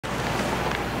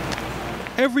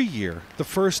Every year, the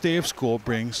first day of school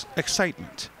brings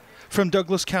excitement. From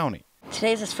Douglas County.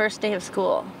 Today's his first day of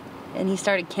school, and he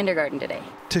started kindergarten today.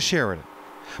 To Sheridan.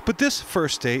 But this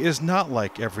first day is not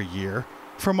like every year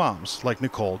for moms like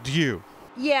Nicole Dew.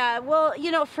 Yeah, well,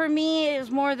 for me, it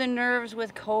was more the nerves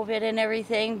with COVID and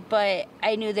everything, but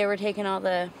I knew they were taking all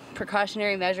the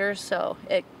precautionary measures, so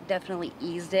it definitely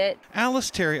eased it.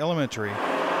 Alice Terry Elementary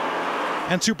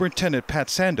and Superintendent Pat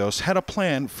Sandos had a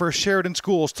plan for Sheridan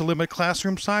schools to limit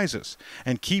classroom sizes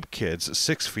and keep kids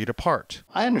 6 feet apart.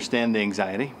 I understand the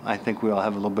anxiety. I think we all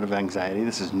have a little bit of anxiety.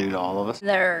 This is new to all of us.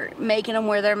 They're making them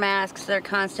wear their masks. They're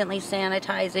constantly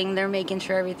sanitizing. They're making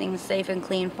sure everything's safe and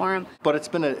clean for them. But it's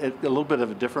been a little bit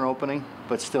of a different opening,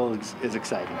 but still is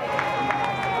exciting.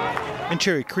 In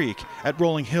Cherry Creek at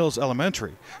Rolling Hills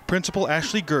Elementary, Principal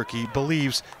Ashley Gerke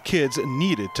believes kids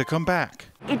needed to come back.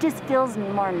 It just feels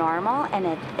more normal,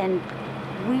 and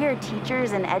we are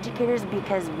teachers and educators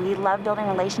because we love building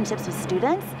relationships with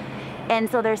students, and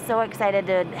so they're so excited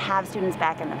to have students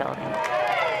back in the building.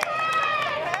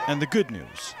 And the good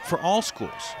news for all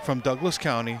schools from Douglas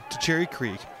County to Cherry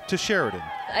Creek to Sheridan.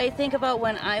 I think about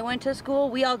when I went to school,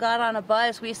 we all got on a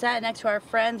bus, we sat next to our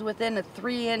friends within a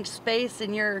 3-inch space,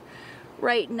 and you're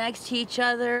right next to each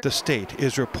other. The state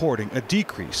is reporting a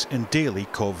decrease in daily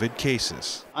COVID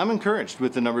cases. I'm encouraged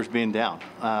with the numbers being down.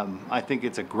 I think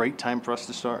it's a great time for us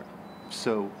to start.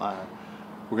 So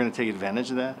we're going to take advantage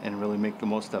of that and really make the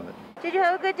most of it. Did you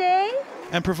have a good day?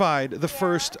 And provide the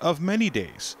first of many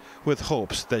days with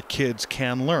hopes that kids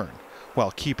can learn while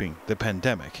keeping the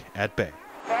pandemic at bay.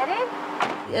 Ready?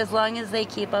 As long as they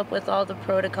keep up with all the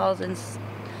protocols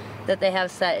that they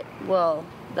have set,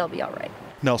 they'll be all right.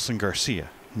 Nelson Garcia,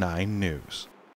 9 News.